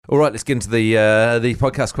All right, let's get into the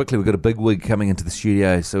podcast quickly. We've got a big wig coming into the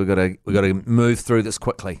studio, so we've got to move through this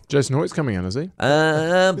quickly. Jason Hoyt's coming in, is he?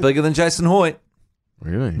 Bigger than Jason Hoyt.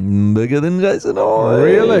 Really? Bigger than Jason Hoyt.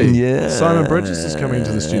 Really? Yeah. Simon Bridges is coming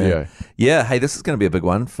into the studio. Yeah. Hey, this is going to be a big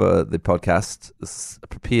one for the podcast.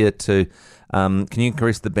 Prepare to. Can you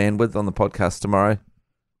increase the bandwidth on the podcast tomorrow,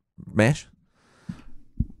 Mash?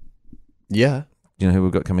 Yeah. Do you know who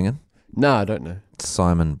we've got coming in? No, I don't know.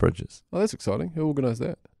 Simon Bridges. Oh, that's exciting. Who organised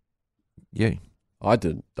that? You. I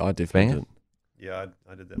did. I definitely Banger? did. Yeah,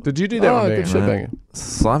 I did that. Did you do that one, good Dan? shit, Banger.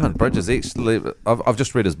 Simon Bridges. Actually, I've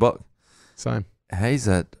just read his book. Same. He's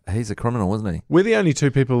a criminal, isn't he? We're the only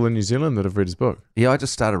two people in New Zealand that have read his book. Yeah, I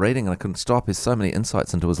just started reading and I couldn't stop. There's so many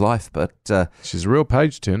insights into his life, but She's a real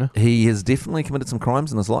page turner. he has definitely committed some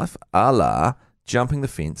crimes in his life, a la jumping the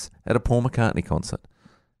fence at a Paul McCartney concert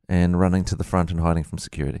and running to the front and hiding from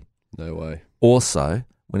security. No way. Also,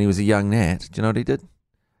 when he was a young nat, do you know what he did?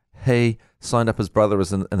 He signed up his brother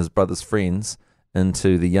and his brother's friends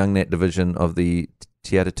into the young nat division of the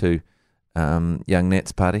Te Atatu Young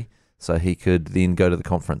Nats Party, so he could then go to the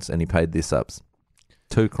conference, and he paid their subs.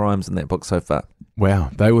 2 crimes in that book so far.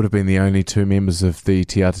 Wow, they would have been the only 2 members of the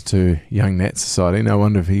Te Atatu Young Nat Society. No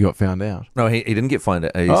wonder if he got found out. No, he didn't get fined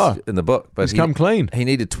out in the book, but He's come clean. He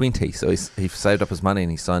needed 20, so he saved up his money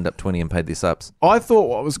and he signed up 20 and paid their subs. I thought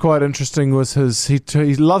what was quite interesting was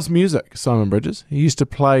he loves music, Simon Bridges. He used to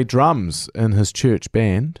play drums in his church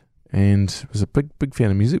band and was a big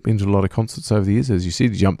fan of music, been to a lot of concerts over the years. As you said,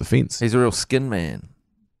 he jumped the fence. He's a real skin man.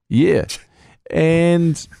 Yeah.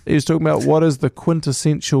 And he was talking about what is the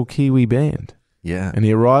quintessential Kiwi band. Yeah. And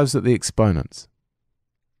he arrives at the Exponents.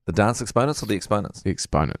 The dance exponents or the exponents? The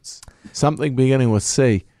Exponents. Something beginning with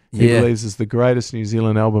C. He believes is the greatest New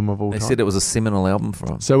Zealand album of all They time. said it was a seminal album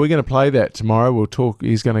for him. So we're going to play that tomorrow. We'll talk.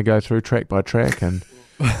 He's going to go through track by track and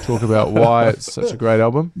talk about why it's such a great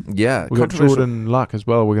album. Yeah. We've got Jordan Luck as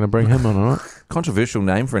well. We're going to bring him on, all right? Controversial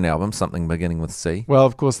name for an album, something beginning with C. Well,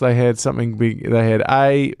 of course, they had something big. They had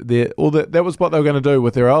that was what they were going to do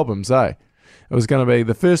with their albums, eh? It was going to be,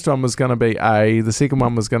 the first one was going to be A, the second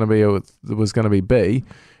one was going to be B,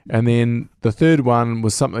 and then the third one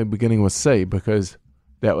was something beginning with C, because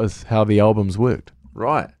that was how the albums worked.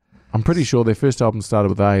 Right. I'm pretty sure their first album started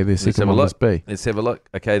with A, their second one was B. Let's have a look.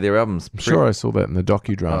 Okay, their albums. I'm sure I saw that in the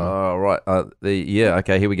docudrama. Oh, right.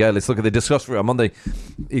 Okay, here we go. Let's look at the discography. I'm in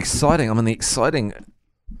the exciting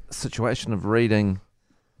situation of reading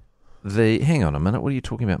hang on a minute. What are you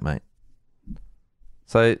talking about, mate?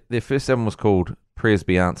 So their first album was called Prayers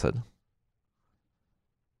Be Answered.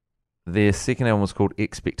 Their second album was called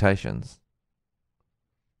Expectations.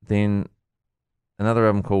 Then another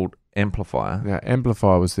album called Amplifier. Yeah,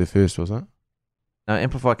 Amplifier was their first, wasn't it? No,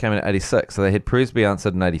 Amplifier came in at 86. So they had Prayers Be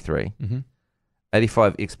Answered in 83. Mm-hmm.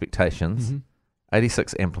 85 Expectations. Mm-hmm.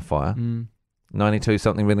 86 Amplifier. 92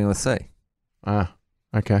 something beginning with C. Ah,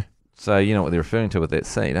 okay. So you know what they're referring to with that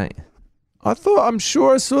C, don't you? I'm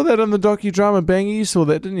sure I saw that in the docudrama. Banger, you saw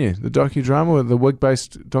that, didn't you? The docudrama, the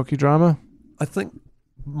wig-based docudrama. I think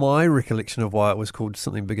my recollection of why it was called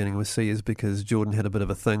something beginning with C is because Jordan had a bit of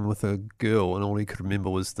a thing with a girl and all he could remember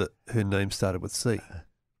was that her name started with C.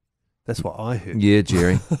 That's what I heard. Yeah,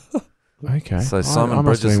 Jerry. Okay. So I Simon must have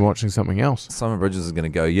Bridges been watching something else. Simon Bridges is going to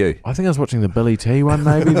go you. I think I was watching the Billy T one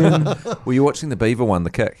maybe then. Were you watching the Beaver one, The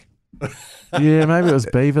Kick? Yeah, maybe it was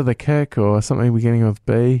Beaver the Kick or something beginning with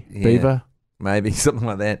B. Yeah. Beaver. Maybe, something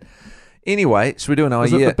like that. Anyway, should we do an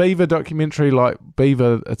Was it the Beaver documentary, like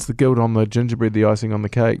Beaver, it's the guild on the gingerbread, the icing on the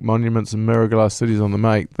cake, monuments and mirror glass cities on the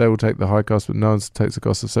make. They will take the high cost, but no one takes the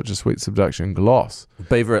cost of such a sweet seduction. Gloss.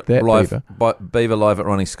 Beaver That live, Beaver. Beaver live at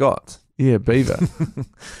Ronnie Scott's. Yeah, Beaver.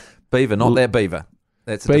 Beaver, not that Beaver.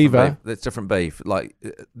 That's a Beaver. different beef. That's different beef. Like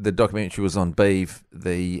the documentary was on Beav,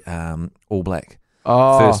 the All Black.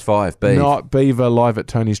 Oh, First 5, Beav. not Beaver live at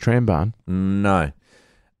Tony's Tram Barn. No.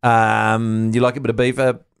 You like a bit of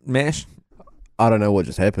Beaver, Mash? I don't know what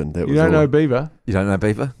just happened. That You was don't all. know Beaver? You don't know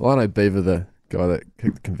Beaver? Well, I know Beaver, the guy that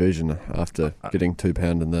kicked the conversion after getting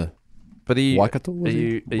 £2 in the But are you, Waikato. Was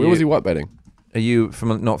he? are Where was he you- whitebaiting? Are you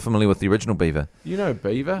not familiar with the original Beaver? You know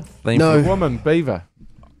Beaver? No. The woman, Beaver.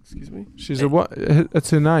 Excuse me? She's it's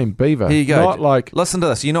her name, Beaver. Here you go. Not like... Listen to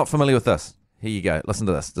this. You're not familiar with this. Here you go. Listen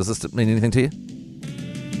to this. Does this mean anything to you?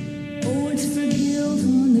 Oh, it's the hills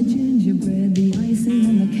on the gingerbread, the icing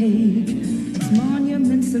on the cake. It's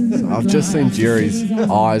monuments and I've just seen Jerry's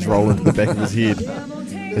eyes roll into the back of his head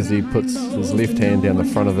as he puts his left hand down the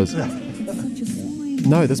front of his...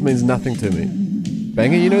 No, this means nothing to me.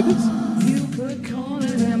 Banger, you know this?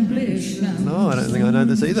 No, I don't think I know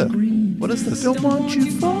this either. What is this? Don't want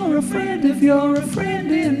you for a friend if you're a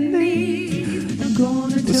friend in need. I'm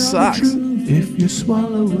gonna This tell sucks. the truth. If you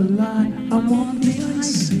swallow a lie, I want the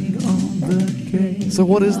icing on the cake. So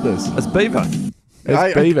what is this? It's Beaver.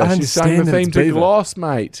 It's Beaver. I She sang understand the that theme it's to Beaver. Gloss,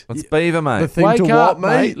 mate. It's Beaver, mate. The thing Wake to up, what,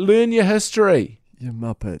 mate? Learn your history. You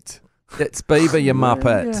muppet. It's Beaver, you Learn your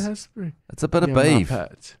muppet. history. It's a bit of You beef.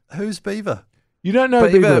 muppet. Who's Beaver? You don't know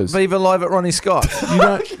Beaver, Beavers. Beaver live at Ronnie Scott. You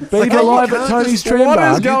don't. Beaver you live at can't Tony's just- Tram What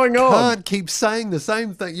is Barn. going on? Can't keep saying the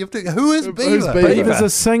same thing. You have to. Who is Who's Beaver? Beaver? Beaver's a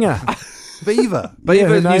singer. Beaver. Beaver,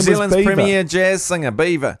 her name New was Zealand's Beaver. premier jazz singer.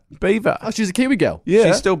 Beaver. Beaver. Oh, she's a Kiwi girl. Yeah.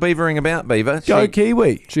 She's still beavering about, Beaver. Go She-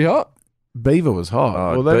 Kiwi. She hot? Beaver was hot.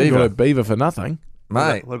 Oh, well, they didn't Beaver. call it Beaver for nothing.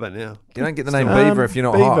 Mate, What about now? you don't get the name Beaver if you're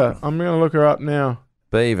not Beaver. hot. I'm going to look her up now.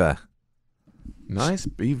 Beaver. Nice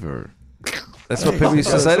Beaver. That's what people used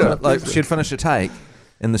to say to her. Like, she'd finish a take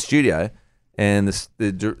in the studio, and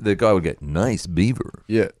the guy would get, nice Beaver.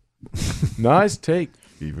 Yeah. Nice take,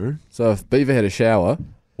 Beaver. So if Beaver had a shower,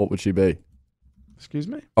 what would she be? Excuse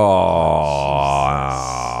me?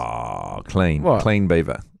 Oh, clean. What? Clean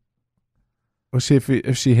Beaver. Well,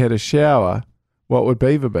 if she had a shower, what would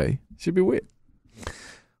Beaver be? She'd be wet.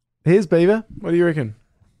 Here's Beaver. What do you reckon?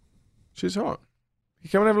 She's hot. You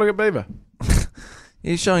come and have a look at Beaver.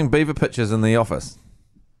 He's showing Beaver pictures in the office.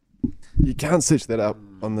 You can't search that up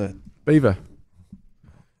on the... Beaver.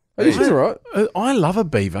 Oh, yeah, she's alright. I love a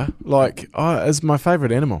beaver. Like, it's my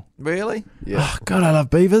favourite animal. Really? Yeah. Oh, God, I love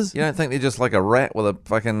beavers. You don't think they're just like a rat with a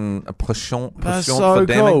fucking penchant They're for so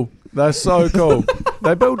damming? cool. They're so cool.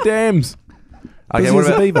 They build dams. Okay, This what is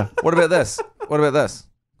a about, beaver. what about this? What about this?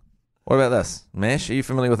 What about this? Mash, are you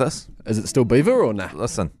familiar with this? Is it still Beaver or nah?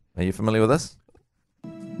 Listen, are you familiar with this?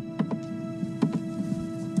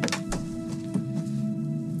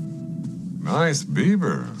 Nice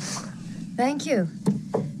beaver. Thank you.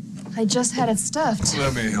 I just had it stuffed.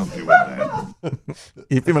 Let me help you with that.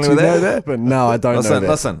 You familiar Do you with know that? that? But no, I don't know Listen, that.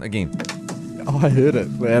 listen, again. Oh, I heard it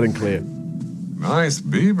loud and clear. Nice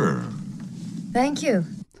beaver. Thank you.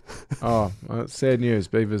 Oh, well, it's sad news.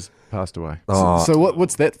 Beaver's passed away. Oh, So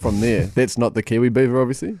what's that from there? That's not the Kiwi Beaver,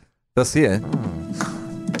 obviously. this here.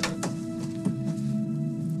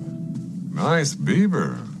 Nice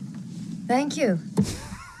beaver. Thank you.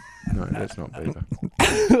 No, that's not Beaver.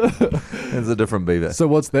 It's a different beaver. So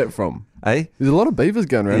what's that from? Eh? There's a lot of beavers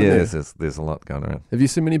going around. Yeah, there. there's a lot going around. Have you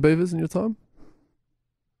seen many beavers in your time?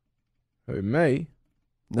 Who, me?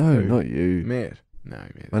 No, Who? not you. Matt. No,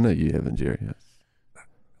 Matt. I know you haven't, Jerry.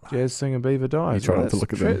 Jazz singer Beaver died. You try not to That's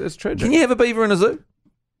look at them. That's tragic. Can you have a beaver in a zoo?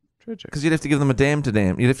 Tragic. Because you'd have to give them a dam to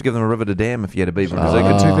dam. You'd have to give them a river to dam if you had a beaver in a zoo. Like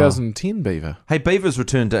a Ah. 2010 Beaver. Hey, beavers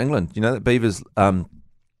returned to England. You know that beavers are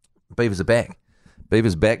back.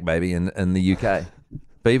 Beaver's back, baby, in the UK.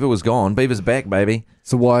 Beaver was gone. Beaver's back, baby.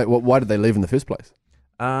 So why did they leave in the first place?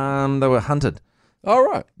 They were hunted. All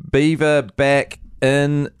right. Beaver back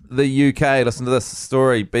in the UK. Listen to this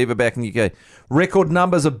story. Beaver back in the UK. Record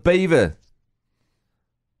numbers of beaver.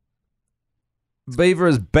 Beaver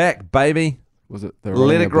is back, baby. Was it? They were Let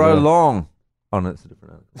running it a bit grow of a- long. Oh, no, it's a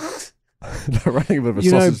different article. They're running a bit of a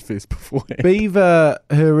You know, sausage fest beforehand. Beaver,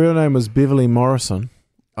 her real name was Beverly Morrison.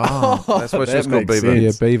 Oh, that's why That she's called makes Beaver.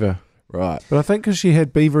 sense. Yeah, Beaver. Right. But I think because she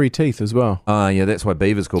had beavery teeth as well. Yeah, that's why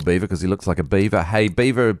Beaver's called Beaver, because he looks like a beaver. Hey,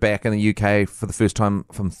 beaver back in the UK for the first time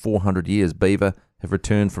from 400 years. Beaver have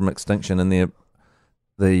returned from extinction, and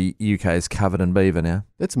the UK is covered in beaver now.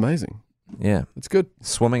 That's amazing. Yeah, It's good.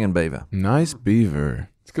 swimming in beaver. Nice beaver.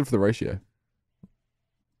 It's good for the ratio.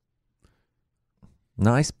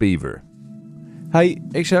 Nice beaver. Hey,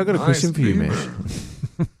 actually, I've got a Nice question for you, beaver.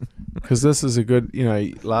 Mesh. Because this is a good,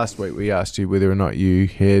 last week we asked you whether or not you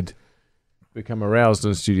had become aroused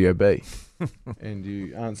in Studio B. And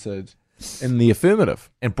you answered in the affirmative.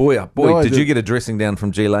 And boy, No, I did you didn't. get a dressing down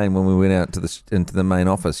from G Lane when we went out into the main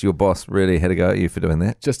office? Your boss really had to go at you for doing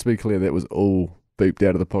that. Just to be clear, that was all beeped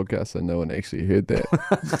out of the podcast, so no one actually heard that.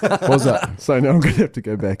 Was it? So now I'm going to have to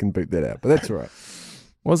go back and beep that out. But that's all right.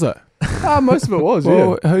 Was it? Most of it was,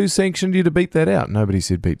 Well, yeah. who sanctioned you to beep that out? Nobody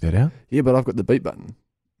said beep that out. Yeah, but I've got the beep button.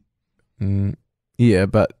 Yeah,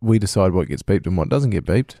 but we decide what gets beeped and what doesn't get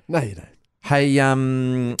beeped. No, you don't. Hey,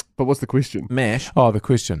 But what's the question? Mash, Oh, the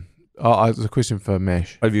question. Oh, it's a question for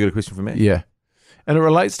Mash. have you got a question for Mash? Yeah. And it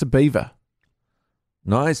relates to beaver.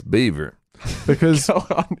 Nice beaver. Because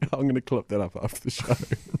I'm going to clip that up after the show.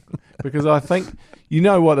 because I think you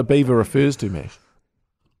know what a beaver refers to, Mash.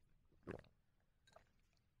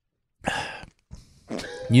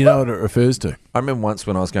 You know what it refers to. I remember once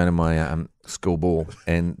when I was going to my school ball,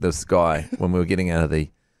 and this guy, when we were getting out of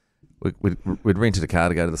we'd rented a car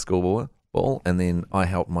to go to the school ball, and then I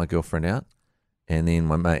helped my girlfriend out, and then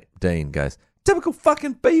my mate Dean goes, "Typical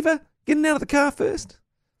fucking beaver, getting out of the car first."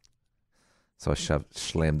 So I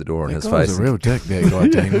slammed the door in That his guy was face. a real dick, that guy,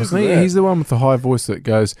 Dean, wasn't he? He's the one with the high voice that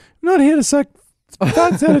goes, "I'm not here to suck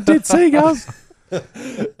farts out of dead seagulls.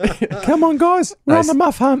 Come on, guys, we're on the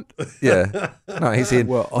muff hunt." Yeah. No, he said,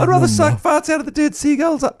 Well, I'd rather suck farts out of the dead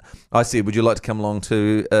seagulls. I said, would you like to come along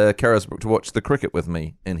to Carisbrook to watch the cricket with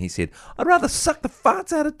me? And he said, I'd rather suck the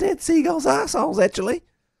farts out of dead seagulls' assholes, actually.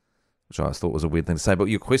 Which I thought was a weird thing to say. But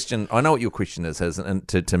your question, I know what your question is, and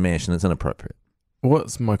to Mash, and it's inappropriate.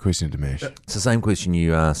 What's my question to Mash? It's the same question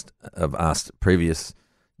you asked previous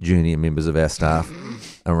junior members of our staff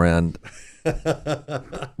around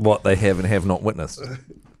what they have and have not witnessed.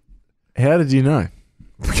 How did you know?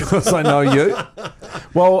 Because I know you.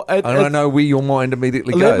 Well, I don't know where your mind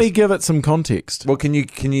immediately goes. let me give it some context. Well, can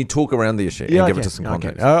you talk around the issue and give it to some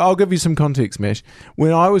context? I'll give you some context, Mash.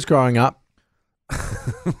 When I was growing up,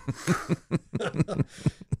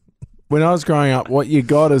 what you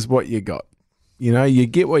got is what you got. You know, you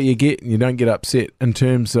get what you get, and you don't get upset in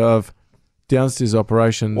terms of downstairs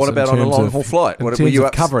operations. What about on a long haul flight? In terms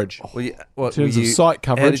of coverage, in terms of site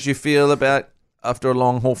coverage. How did you feel about after a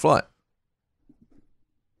long haul flight?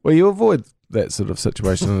 Well, you avoid that sort of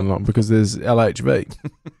situation a lot because there's LHV.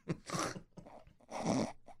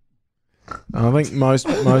 I think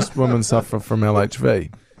most women suffer from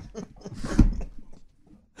LHV,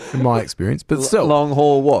 in my experience. But still, long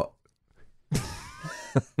haul what?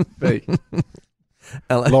 V.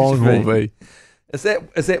 LHV. Long haul V. Is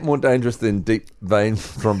that more dangerous than deep vein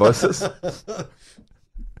thrombosis?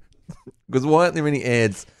 Because why aren't there any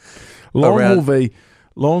ads? Long around-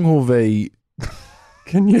 haul V.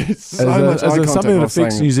 Can you? As something that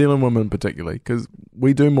affects New Zealand women particularly, because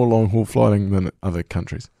we do more long haul flying than other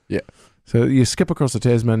countries. Yeah. So you skip across the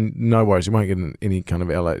Tasman, no worries. You won't get any kind of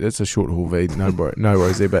LA. It's a short haul V, no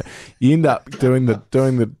worries there. But you end up doing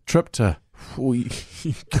the trip to you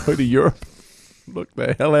go to Europe. Look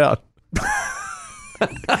the hell out.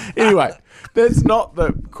 Anyway, that's not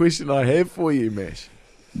the question I have for you, Mash,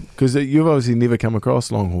 because you've obviously never come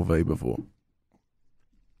across long haul V before.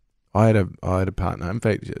 I had a partner. In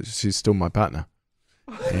fact, she's still my partner,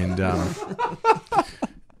 and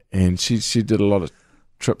and she did a lot of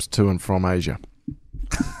trips to and from Asia.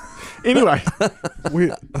 Anyway,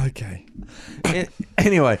 okay.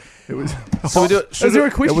 Anyway, it was. So we do it. Is there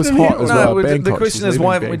a question? It was in hot here? as No, well. the Bangkok. question She's is leaving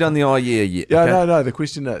why haven't we done the year yet? Yeah, Okay? no. The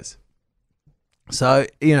question is. So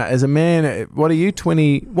as a man, what are you?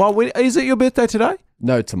 20? Well, is it your birthday today?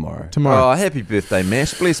 No, tomorrow. Tomorrow. Oh, happy birthday,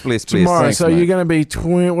 Mash. Bless. Tomorrow. Thanks, so mate. you're going to be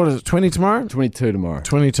 20. What is it? 20 tomorrow? 22 tomorrow.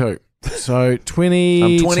 22. So 20.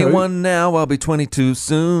 I'm 21 now. I'll be 22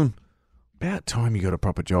 soon. About time you got a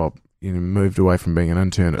proper job. You moved away from being an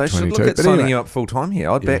intern They at should 22. look at But signing anyway, you up full time here.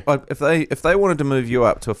 I'd Yeah. back if they wanted to move you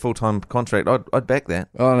up to a full time contract. I'd back that.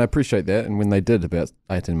 Oh, and I appreciate that. And when they did about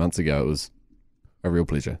 18 months ago, it was a real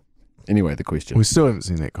pleasure. Anyway, the question. we still haven't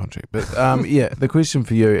seen that contract. But yeah, the question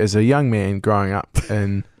for you as a young man growing up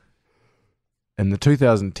in the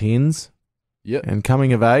 2010s Yep. and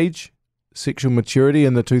coming of age, sexual maturity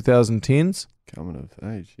in the 2010s, Coming of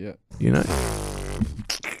age, yeah. you know.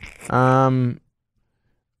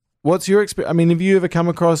 What's your experience? I mean, have you ever come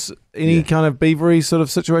across any kind of beavery sort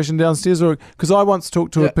of situation downstairs? Or because I once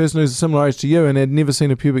talked to a person who's a similar age to you and had never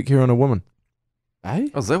seen a pubic hair on a woman. Eh?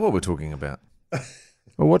 Oh, is that what we're talking about?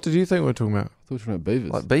 Well, what did you think we were talking about? I thought you were talking about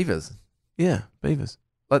beavers. Like beavers, Yeah, beavers.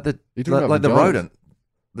 like the You're talking like about the vaginas. rodent,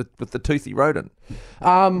 with the toothy rodent.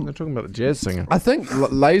 They're talking about the jazz singer. I think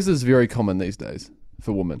laser's very common these days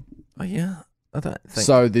for women. Oh yeah, I don't think.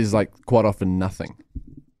 So there's like quite often nothing,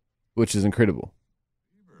 which is incredible.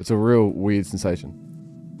 It's a real weird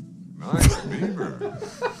sensation. Nice beaver.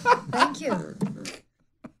 Thank you.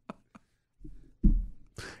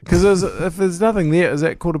 Because if there's nothing there, is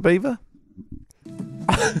that called a beaver?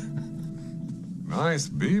 Nice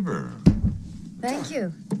beaver. Thank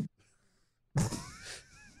you.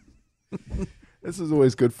 This is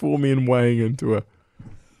always good for men weighing into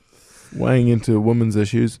a woman's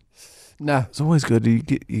issues. Nah. It's always good. You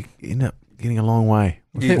end up getting a long way.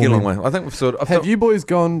 You get a long way. I think we've sort of. Have you boys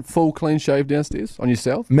gone full clean shave downstairs on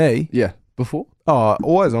yourself? Me? Yeah. Before? Oh,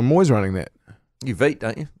 always. I'm always running that. You veet,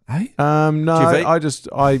 don't you? Hey? No, Do you vape?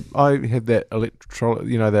 I have that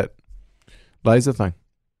that laser thing.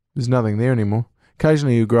 There's nothing there anymore.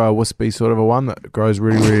 Occasionally you grow a wispy sort of a one that grows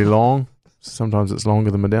really, really long. Sometimes it's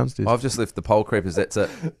longer than my downstairs. I've just left the pole creepers. That's it.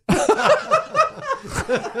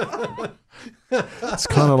 It's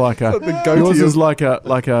kind of like a goatee yours of- is like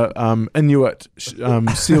a Inuit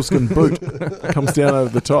sealskin boot comes down over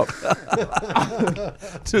the top.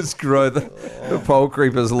 Just grow the pole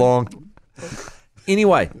creepers long.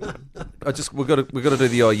 Anyway, we've got to do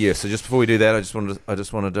the year. So just before we do that, I just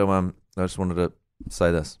wanted to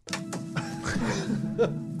say this.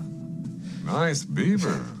 Nice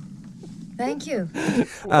beaver. Thank you.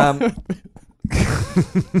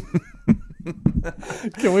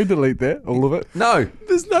 Can we delete that? All of it? No,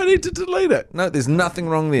 There's no need to delete it. no, there's nothing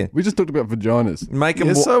wrong there. We just talked about vaginas. Make him.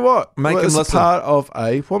 Yeah, so what? Make well, him it's listen. part of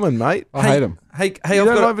a woman, mate. I hate them. Hey, You I've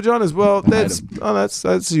don't got like vaginas? Well,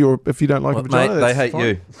 that's your. If you don't like a mate, vagina, they that's hate fine.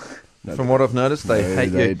 you. From what I've noticed, they hate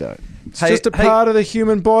They you. don't. It's just a part of the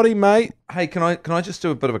human body, mate. Hey, can I just do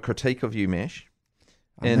a bit of a critique of you, Mesh?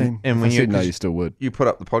 I mean, and if when I said you no, you still would. you put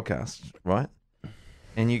up the podcast, right?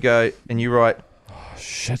 And you go and you write.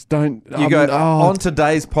 Shit, don't. You go on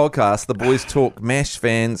today's podcast. The boys talk. Mash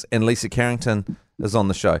fans and Lisa Carrington is on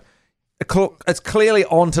the show. It's clearly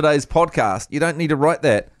on today's podcast. You don't need to write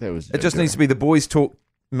that. That was It just needs to be the boys talk.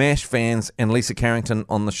 Mash fans and Lisa Carrington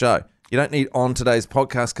on the show. You don't need on today's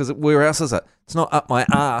podcast because where else is it? It's not up my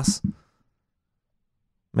ass.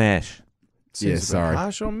 Mash. Yeah, Seems a bit sorry.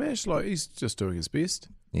 harsh on Mesh. Like he's just doing his best.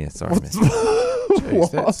 Yeah, sorry, Mash.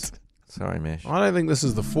 Jeez, What? Sorry, Mash. I don't think this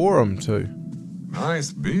is the forum to.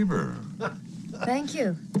 Nice beaver. Thank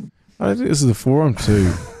you. I don't think this is the forum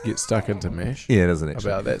to get stuck into Mesh Yeah, it isn't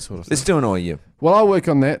actually. about that sort of They thing. still annoy you. Well, I'll work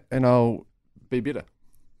on that and I'll be better.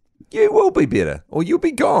 You will be better, or you'll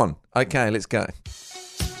be gone. Okay, let's go.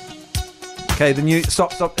 Okay, the new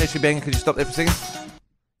stop. Actually, Banger, could you stop there for a second?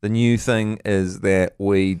 The new thing is that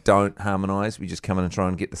we don't harmonise. We just come in and try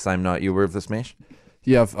and get the same note. You aware of this, Mash?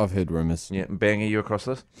 Yeah, I've heard rumours. Yeah, Banger, you across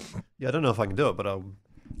this? Yeah, I don't know if I can do it, but I'll.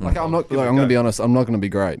 Like I'm not. Like, I'm going to be honest. I'm not going to be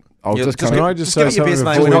great. I'll Yeah, just just come. Can in. I just give say it your something? best,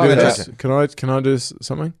 mate. before We're we not do gonna that? Can I do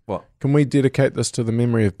something? What? Can we dedicate this to the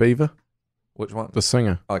memory of Beaver, Which one? the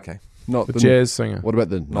singer, Okay, Not the the jazz singer? What about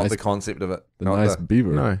the not nice, the concept of it. the Not nice the,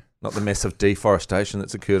 beaver? No, not the massive deforestation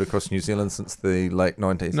that's occurred across New Zealand since the late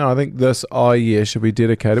 90s. no. I think this year should be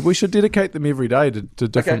dedicated. We should dedicate them every day to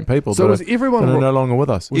different people So that was are, everyone? that are no longer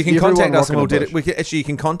with us. You can everyone contact us and rocking we'll a bush? you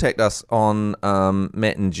can contact us on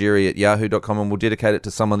Matt and Jerry at yahoo.com and we'll dedicate it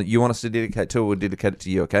to someone that you want us to dedicate to, or we'll dedicate it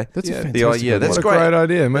to you, okay? That's Yeah, a the fantastic. yeah, that's what a great. great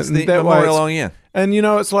idea. It's And the that way, Memorial it's- Long Year. and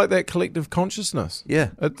it's like that collective consciousness. Yeah.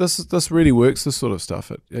 This really works. This sort of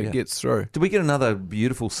stuff. It Yeah. gets through. Did we get another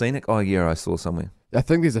beautiful scenic year I saw somewhere? I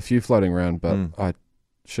think there's a few floating around, but Mm. I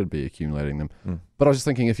should be accumulating them. Mm. But I was just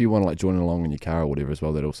thinking, if you want to like join along in your car or whatever as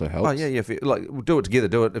well, that also helps. Oh yeah, yeah. If you, like, we'll do it together.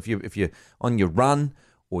 Do it if you're on your run,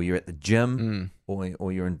 or you're at the gym, or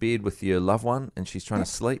you're in bed with your loved one and she's trying to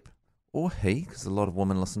sleep, or he, because a lot of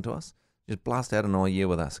women listen to us. Just blast out an all year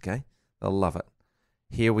with us, okay? They'll love it.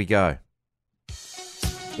 Here we go.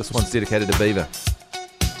 This one's dedicated to Beaver.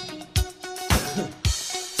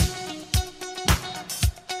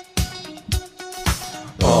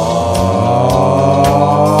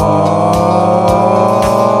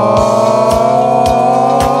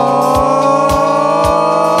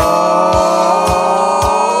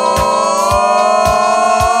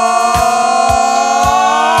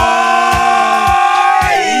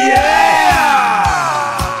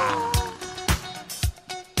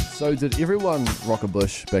 So did everyone rock a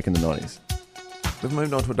bush back in the 90s? We've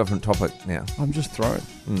moved on to a different topic now. I'm just thrown.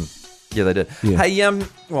 Yeah, they did. Yeah. Hey,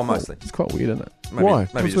 well, mostly. It's quite weird, isn't it? Maybe, Why? Maybe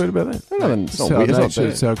What's just, weird about that? No, it's not how weird. It's not nature- bad.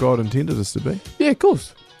 it's how God intended us to be. Yeah, of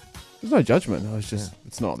course. There's no judgment. I was just,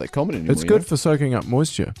 it's not that common anymore. It's good for soaking up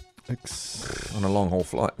moisture. on a long haul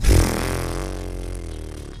flight.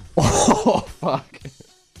 Oh, fuck.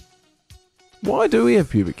 Why do we have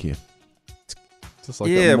pubic hair? Just like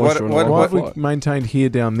Yeah, that what- moisture on a what- long Why have we flight. maintained hair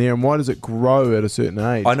down there, and why does it grow at a certain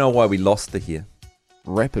age? I know why we lost the hair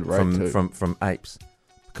Rapid rate too. from apes,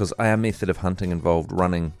 because our method of hunting involved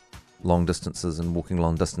running long distances and walking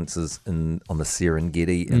long distances on the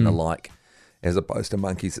Serengeti and the like, as opposed to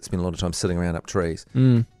monkeys that spend a lot of time sitting around up trees.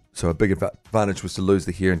 So a big advantage was to lose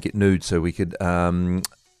the hair and get nude, so we could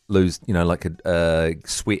lose,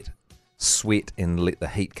 sweat and let the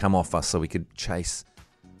heat come off us, so we could chase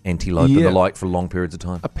antelope and Yeah. the like for long periods of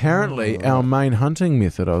time. Apparently, our main hunting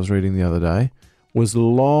method, I was reading the other day, was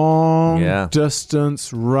long Yeah.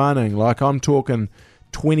 distance running. Like I'm talking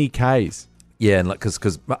 20 Ks. Yeah, and like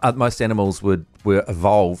because most animals were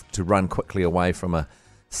evolved to run quickly away from a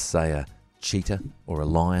cheetah or a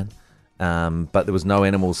lion, but there was no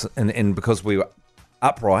animals, and because we were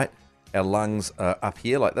upright, our lungs are up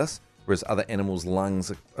here like this, whereas other animals'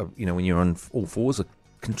 lungs, are, when you're on all fours, are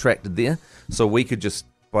contracted there. So we could just,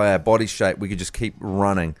 by our body shape, we could just keep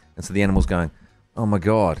running, and so the animal's going, "Oh my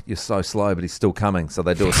God, you're so slow, but he's still coming." So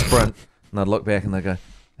they do a sprint, and they'd look back and they go,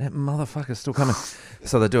 "That motherfucker's still coming."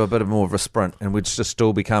 So they do a bit more of a sprint, and we'd just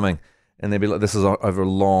still be coming. And they'd be like, this is over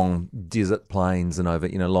long desert plains and over,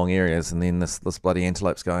 long areas. And then this bloody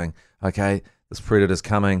antelope's going, okay, this predator's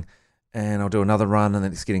coming. and I'll do another run, and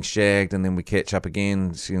then it's getting shagged, and then we catch up again,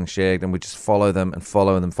 it's getting shagged, and we just follow them and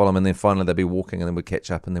follow them, and then finally they'd be walking, and then we'd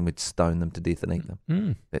catch up, and then we'd stone them to death and eat them.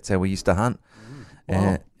 Mm. That's how we used to hunt.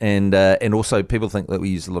 Wow. And also people think that we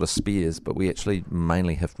use a lot of spears, but we actually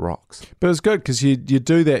mainly heft rocks. But it's good because you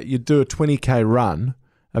do that. You do a 20k run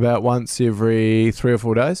about once every 3 or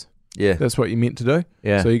 4 days. Yeah, That's what you meant to do.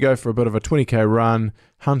 yeah. So you go for a bit of a 20k run,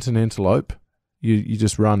 hunt an antelope. You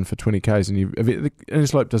just run for 20k's, and the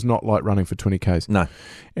antelope does not like running for 20k's. No.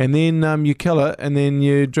 And then you kill it, and then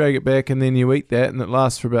you drag it back, and then you eat that, and it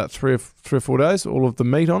lasts for about three or 4 days. All of the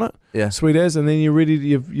meat on it, Yeah, sweet as, and then you're ready.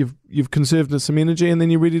 You've conserved some energy, and then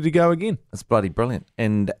you're ready to go again. it's bloody brilliant.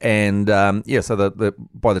 And yeah, so the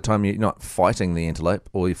by the time you're not fighting the antelope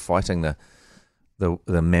or you're fighting the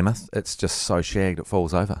mammoth, it's just so shagged it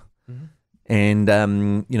falls over. Mm-hmm. And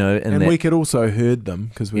And we could also herd them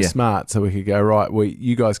because we're Yeah. smart, so we could go right.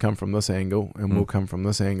 You guys come from this angle, and we'll come from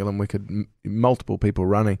this angle, and we could multiple people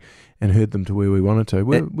running and herd them to where we wanted to.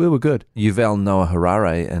 We were good. Yuval Noah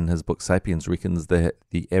Harari in his book *Sapiens* reckons that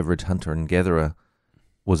the average hunter and gatherer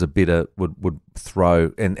was a better would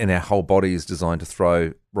throw, and our whole body is designed to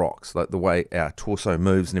throw rocks. Like the way our torso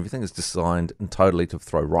moves and everything is designed totally to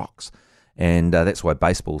throw rocks, and that's why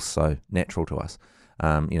baseball's so natural to us.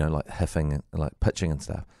 Like hiffing, like pitching and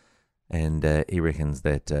stuff. And he reckons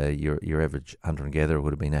that your average hunter and gatherer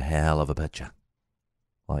would have been a hell of a pitcher.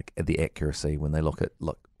 Like at the accuracy when they look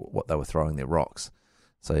what they were throwing their rocks.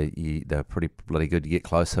 So they're pretty bloody good. You get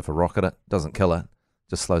close, hit a rock at it, doesn't kill it,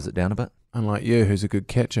 just slows it down a bit. Unlike you, who's a good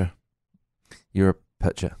catcher. You're a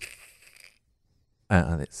pitcher.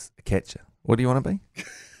 That's a catcher. What do you want to be?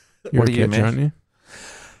 You're What a are you, catcher, Matt?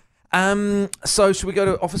 aren't you? So should we go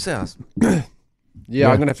to office hours? Yeah,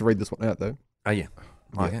 I'm going to have to read this one out, though. Oh yeah.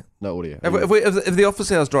 Okay. No audio. Have the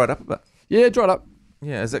office hours dried up a bit? Yeah, dried up.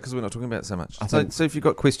 Yeah, is that because we're not talking about it so much? I So think- if you've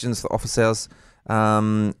got questions for office hours,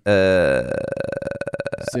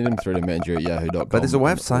 Send them through to manager@yahoo.com. But there's a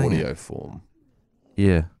way of in saying audio form.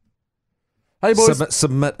 yeah, Hey, boys.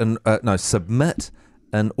 submit an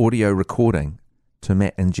audio recording to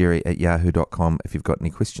mattandjerry@yahoo.com if you've got any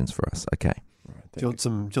questions for us. Okay. Right, Do you want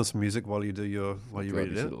some music while you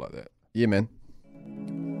read it out? like that. Yeah, man.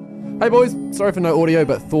 Hey, boys. Sorry for no audio,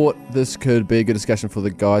 but thought this could be a good discussion for the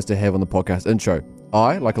guys to have on the podcast intro.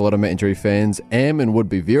 I, like a lot of Matt and Jerry fans, am and would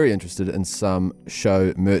be very interested in some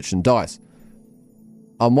show merchandise.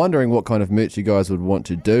 I'm wondering what kind of merch you guys would want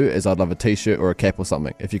to do, as I'd love a t-shirt or a cap or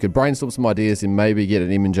something. If you could brainstorm some ideas and maybe get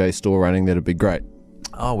an M&J store running, that'd be great.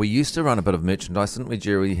 Oh, we used to run a bit of merchandise, didn't we,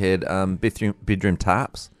 Jerry? We had bedroom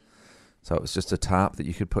tarps. So it was just a tarp that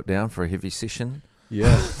you could put down for a heavy session.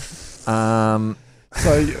 Yeah.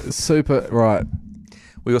 So, super, right.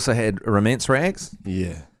 We also had romance rags.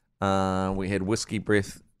 Yeah. We had whiskey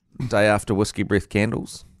breath, day after whiskey breath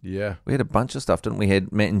candles. Yeah. We had a bunch of stuff, didn't we? We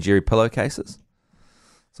had Matt and Jerry pillowcases.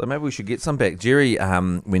 So maybe we should get some back. Jerry,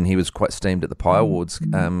 when he was quite steamed at the Pie Awards,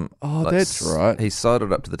 That's right. He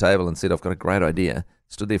sidled up to the table and said, "I've got a great idea."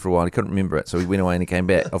 Stood there for a while. He couldn't remember it, so he went away and he came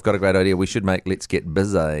back. "I've got a great idea. We should make Let's Get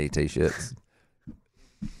Busy t-shirts."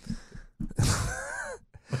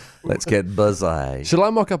 Let's get busy. Shall I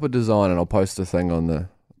mock up a design and I'll post a thing on the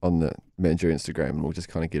manager Instagram, and we'll just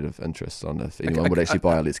kind of get of interest on if anyone would actually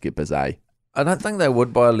buy a Let's Get Busy. I don't think they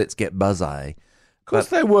would buy a Let's Get Busy. Of course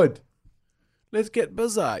they would. Let's get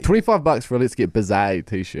busy. $25 for a Let's Get Busy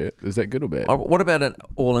t-shirt. Is that good or bad? What about an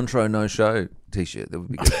all intro no show t-shirt? That would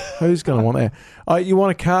be good. Who's going to want that? You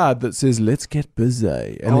want a card that says "Let's get busy,"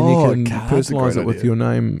 and then Oh, you can card's a personalise great it with idea. your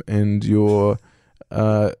name and your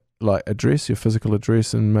address, your physical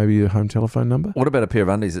address, and maybe your home telephone number. What about a pair of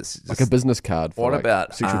undies? It's just, Like a business card for what like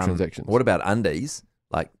about sexual transactions. What about undies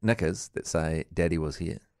like knickers that say "Daddy was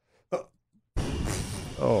here"?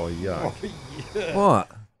 Oh yeah. What?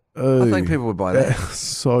 I think people would buy that. That's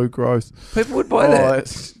so gross. People would buy Oh, that.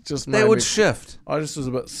 it's just That made would me- shift. I just was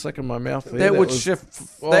a bit sick in my mouth there. That would was-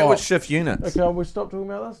 shift. That Oh. would shift units. Okay, we stop talking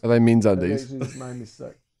about this. Are they men's That undies? actually just made me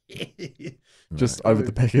sick. Just over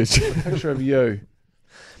the package. Picture of you.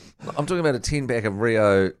 I'm talking about a 10-pack of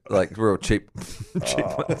Rio, like real cheap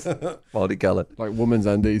ones, multicolored. Like women's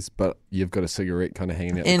undies, but you've got a cigarette kind of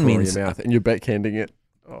hanging out the And corner of men's. your mouth, and you're backhanding it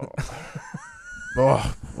Oh,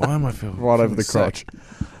 why am I feeling right over the sick? crotch.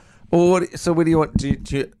 Or so where do you want? Do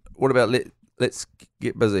you, what about let's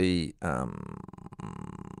get busy?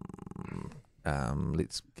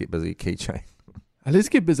 Let's get busy keychain. Let's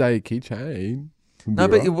get busy keychain. No,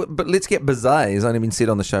 but let's get busy has only been said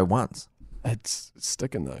on the show once. It's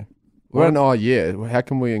sticking though. We're an oh yeah. How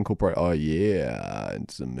can we incorporate oh yeah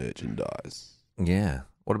into some merchandise? Yeah.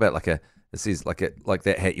 What about like a It says like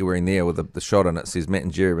that hat you're wearing there with the shot on it. It says Matt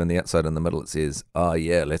and Jerry, on the outside in the middle it says, "Oh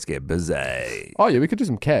yeah, let's get busy." Oh yeah, we could do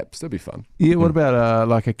some caps. That'd be fun. Yeah, what about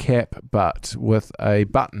like a cap, but with a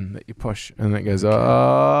button that you push and it goes,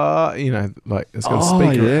 like it's got a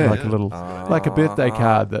speaker, yeah. like a little, like a birthday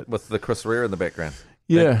card that. with the Chris Rea in the background.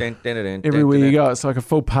 Yeah, Dun, dun, dun, dun, everywhere dun, you dun. go, it's like a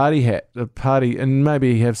full party hat, and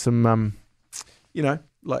maybe have some,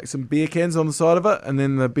 like some beer cans on the side of it, and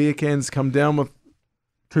then the beer cans come down with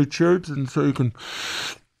 2 tubes, and so you can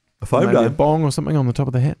maybe a bong or something on the top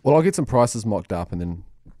of the hat. Well, I'll get some prices mocked up and then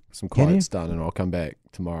some Can quotes done, and I'll come back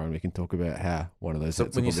tomorrow and we can talk about how one of those. So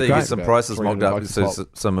hats when will you probably say you get cost some about prices mocked up, $300 so a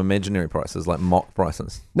pop. some imaginary prices, like mock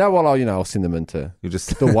prices. No, well, I'll send them into You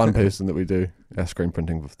just the one person that we do our screen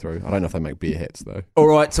printing through. I don't know if they make beer hats though. All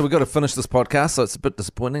right, so we've got to finish this podcast. So it's a bit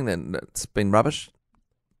disappointing that it's been rubbish.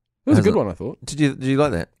 It was a Hasn't good one, I thought. Did you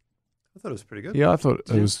like that? I thought it was pretty good. Yeah, I thought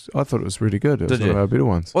it was really good. It was Did one of you? our better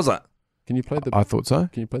ones. Was it? Can you play the I thought so.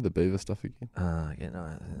 Can you play the Beaver stuff again? Yeah,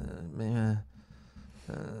 no.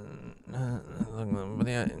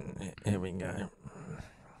 Here we go.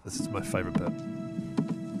 This is my favourite bit.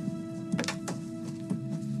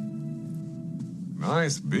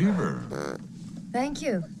 Nice beaver. Thank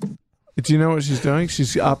you. Do you know what she's doing?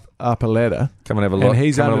 She's up a ladder, Come and have a look. and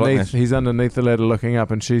he's Come and have a look, underneath. Nash. He's underneath the ladder looking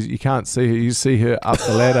up, and you can't see her. You see her up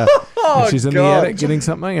the ladder. Oh, and she's in God. the attic getting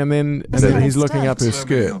something, and then that he's looking up her Let me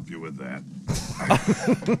skirt, help you with that.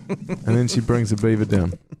 and then she brings the beaver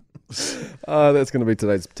down. That's going to be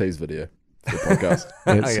today's tease video for the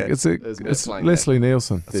podcast. It's playing Leslie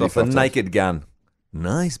Nielsen. It's off the 35 Naked Gun.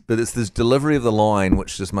 Nice, but it's this delivery of the line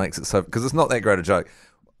which just makes it so, because it's not that great a joke.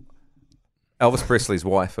 Elvis Presley's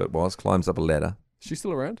wife, climbs up a ladder. She's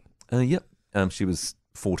still around? Yep. She was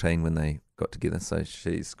 14 when they got together, so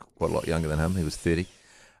she's quite a lot younger than him. He was 30.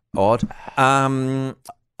 Odd.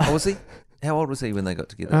 What was he? How old was he when they got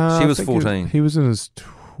together? She I was think 14. He was in his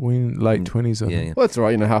late 20s, I Yeah, think. yeah. Well, that's all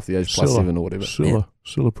right. Half the age plus Scylla. 7 or whatever.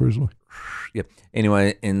 Scylla Presley.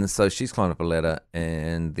 Anyway, and so she's climbed up a ladder,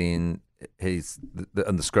 and then he's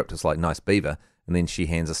in the script it's like nice beaver, and then she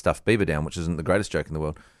hands a stuffed beaver down, which isn't the greatest joke in the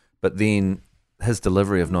world, but then his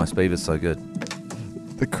delivery of nice beaver is so good.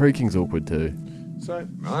 The creaking's awkward too. So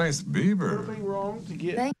Nice would beaver. it be wrong to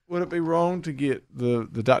get? Thank- Would it be wrong to get the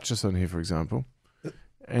Duchess in here, for example,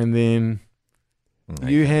 and then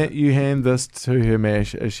you hand this to her,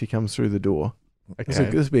 Mash, as she comes through the door? This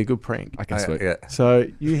would be a good prank. I can sweet. Yeah. So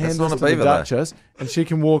you hand not this a to the beaver, though. Duchess, and she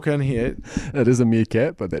can walk in here. It is a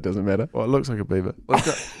meerkat, but that doesn't matter. Well, it looks like a beaver.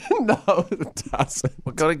 No, it doesn't.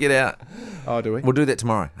 We've got to get out. Oh, do we? We'll do that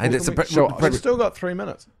tomorrow. Hey, that's a We've still got 3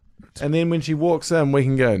 minutes. And then when she walks in, we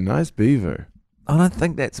can go, nice beaver. I don't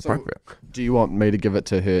think that's appropriate. Do you want me to give it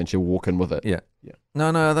to her and she'll walk in with it? Yeah. Yeah. No,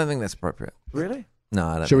 I don't think that's appropriate. Really? No,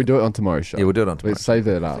 I don't. Shall we do it on tomorrow's show? Yeah, we'll do it on tomorrow. Let's save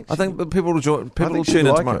that up. I think people will join. People will think she'd tune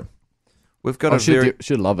in like tomorrow. it. We've got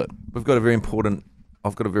she'll love it. We've got a very important.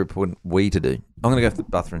 I've got a very important we to do. I'm going to go to the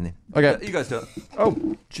bathroom then. Okay. You guys do it.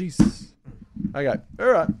 Oh, Jesus. Okay. All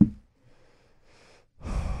right.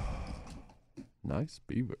 Nice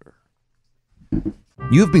beaver.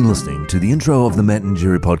 You have been listening to the intro of the Matt and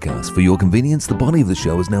Jerry podcast. For your convenience, the body of the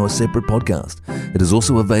show is now a separate podcast. It is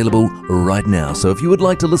also available right now, so if you would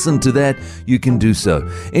like to listen to that, you can do so.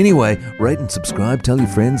 Anyway, rate and subscribe, tell your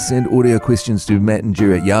friends, send audio questions to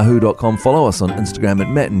mattandjerry@yahoo.com. Follow us on Instagram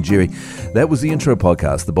 @Matt and Jerry. That was the intro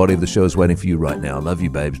podcast. The body of the show is waiting for you right now. I love you,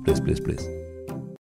 babes. Bless, bless, bless.